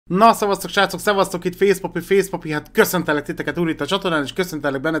Na, szevasztok srácok, szevasztok, itt facepapi, hát köszöntelek titeket úr itt a csatornán, és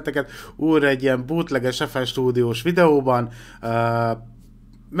köszöntelek benneteket úr egy ilyen bootleges FL stúdiós videóban.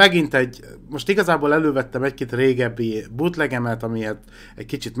 Megint most igazából elővettem egy-két régebbi bootlegemet, amihez egy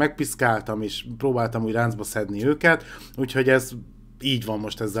kicsit megpiszkáltam, és próbáltam úgy ráncba szedni őket, úgyhogy ez így van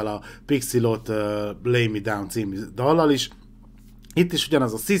most ezzel a Pixie Lott Lay Me Down című dallal is. Itt is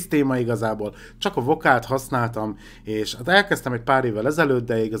ugyanaz a szisztéma igazából, csak a vokált használtam, és hát elkezdtem egy pár évvel ezelőtt,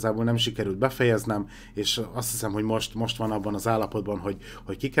 de igazából nem sikerült befejeznem, és azt hiszem, hogy most van abban az állapotban,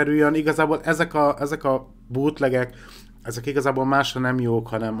 hogy kikerüljön. Igazából ezek a bootlegek, ezek igazából másra nem jók,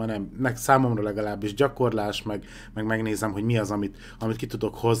 hanem számomra legalábbis gyakorlás, meg megnézem, hogy mi az, amit ki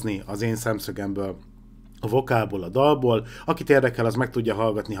tudok hozni az én szemszögemből, a vokálból, a dalból. Akit érdekel, az meg tudja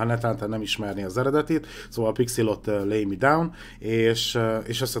hallgatni, ha netán nem ismerni az eredetit, szóval a Pixie Lott Lay Me Down, és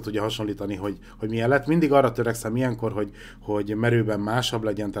össze tudja hasonlítani, hogy milyen lett. Mindig arra törekszem ilyenkor, hogy merőben másabb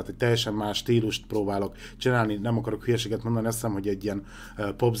legyen, tehát egy teljesen más stílust próbálok csinálni, nem akarok hülyeséget mondani, azt hiszem, hogy egy ilyen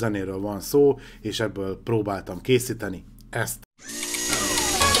popzenéről van szó, és ebből próbáltam készíteni ezt.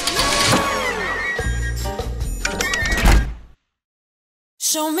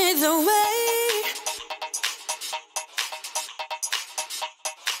 Show me the way.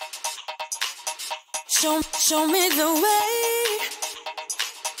 Show me the way.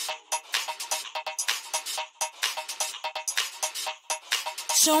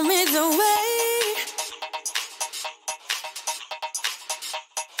 Show me the way.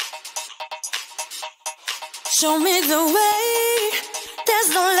 Show me the way. There's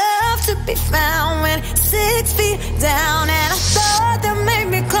no love to be found when 6 feet down, and I thought that made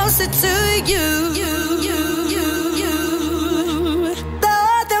me closer to you.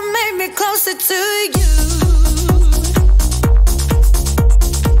 Thought that made me closer to you.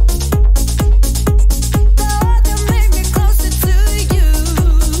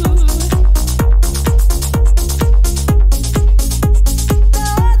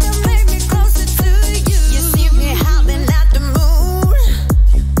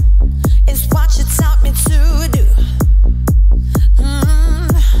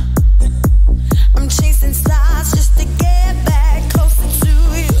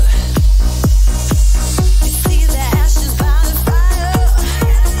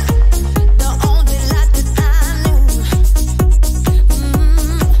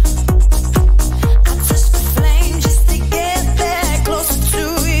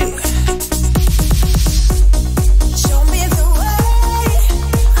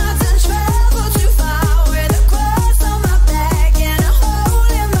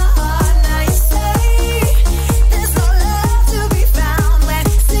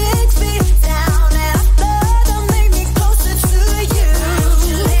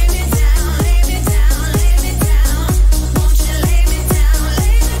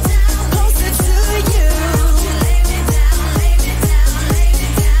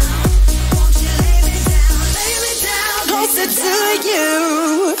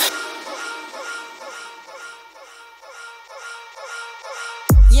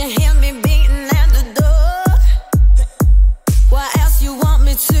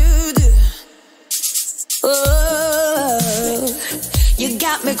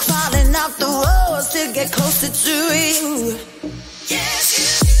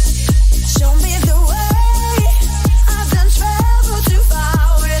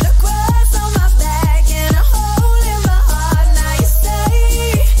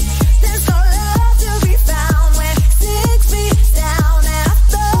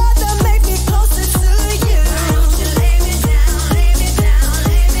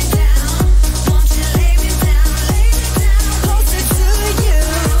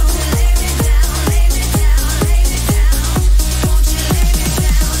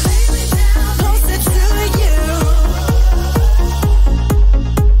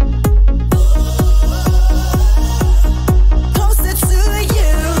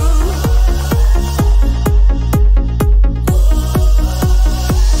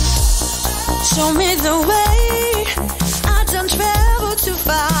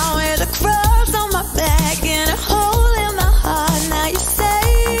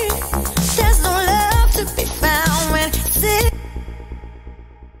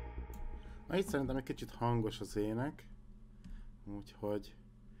 Szerintem egy kicsit hangos az ének, úgyhogy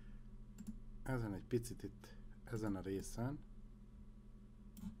ezen egy picit itt, ezen a részen.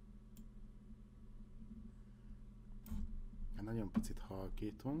 Nagyon picit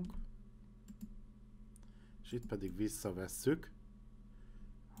halkítunk, és itt pedig visszavesszük,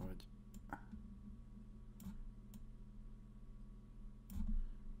 hogy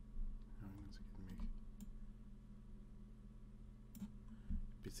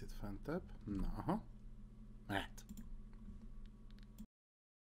picit fentebb. Na, aha. Mehet.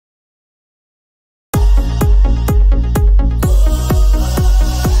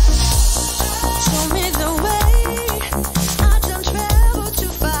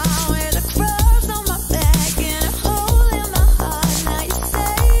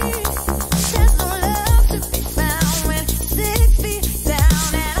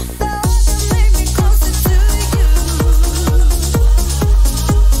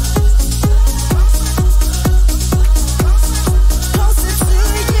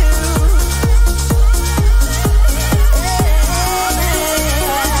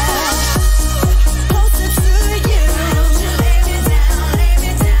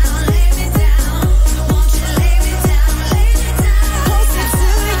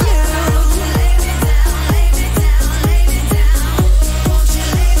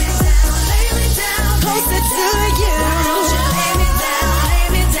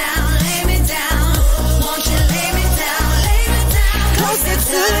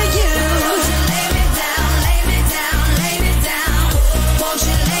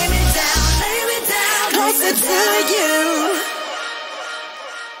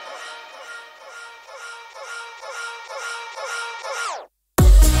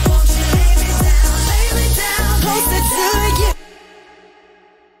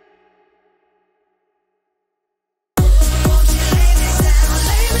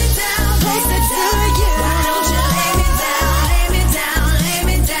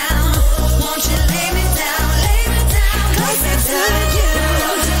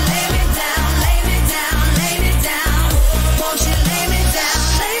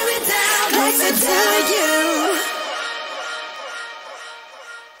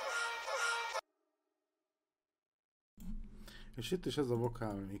 És itt is ez a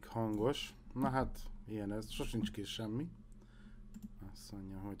vokál még hangos. Na hát, ilyen ez. Sosincs kész semmi. Azt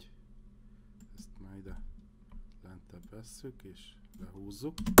mondja, hogy ezt már ide lentebb vesszük és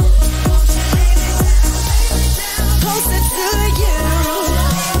lehúzzuk.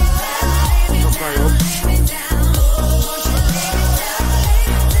 Sokkal jobb.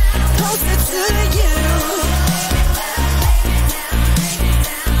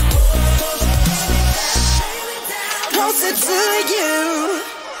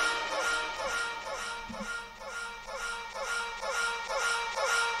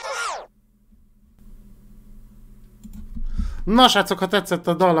 Na srácok, ha tetszett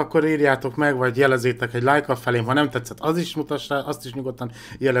a dal, akkor írjátok meg, vagy jelezzétek egy like-a felém, ha nem tetszett, az is mutass rá, azt is nyugodtan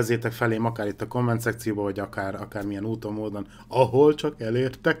jelezzétek felém, akár itt a komment szekcióban, vagy akár milyen úton, módon, ahol csak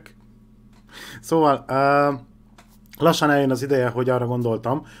elértek. Szóval, lassan eljön az ideje, hogy arra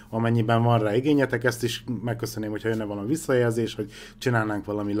gondoltam, amennyiben van rá igényetek, ezt is megköszönném, hogyha jönne valami visszajelzés, hogy csinálnánk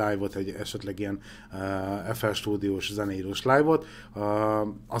valami live-ot, egy esetleg ilyen FL stúdiós, zeneírós live-ot,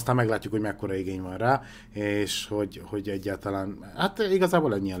 aztán meglátjuk, hogy mekkora igény van rá, és hogy egyáltalán, hát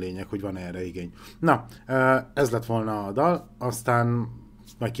igazából ennyi a lényeg, hogy van erre igény. Na, ez lett volna a dal, aztán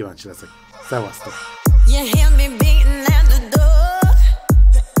majd kíváncsi leszek. Szevasztok!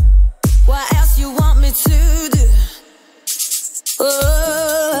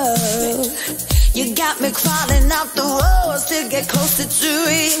 Oh, you got me crawling out the walls to get closer to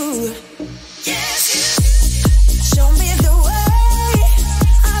you. Yes, you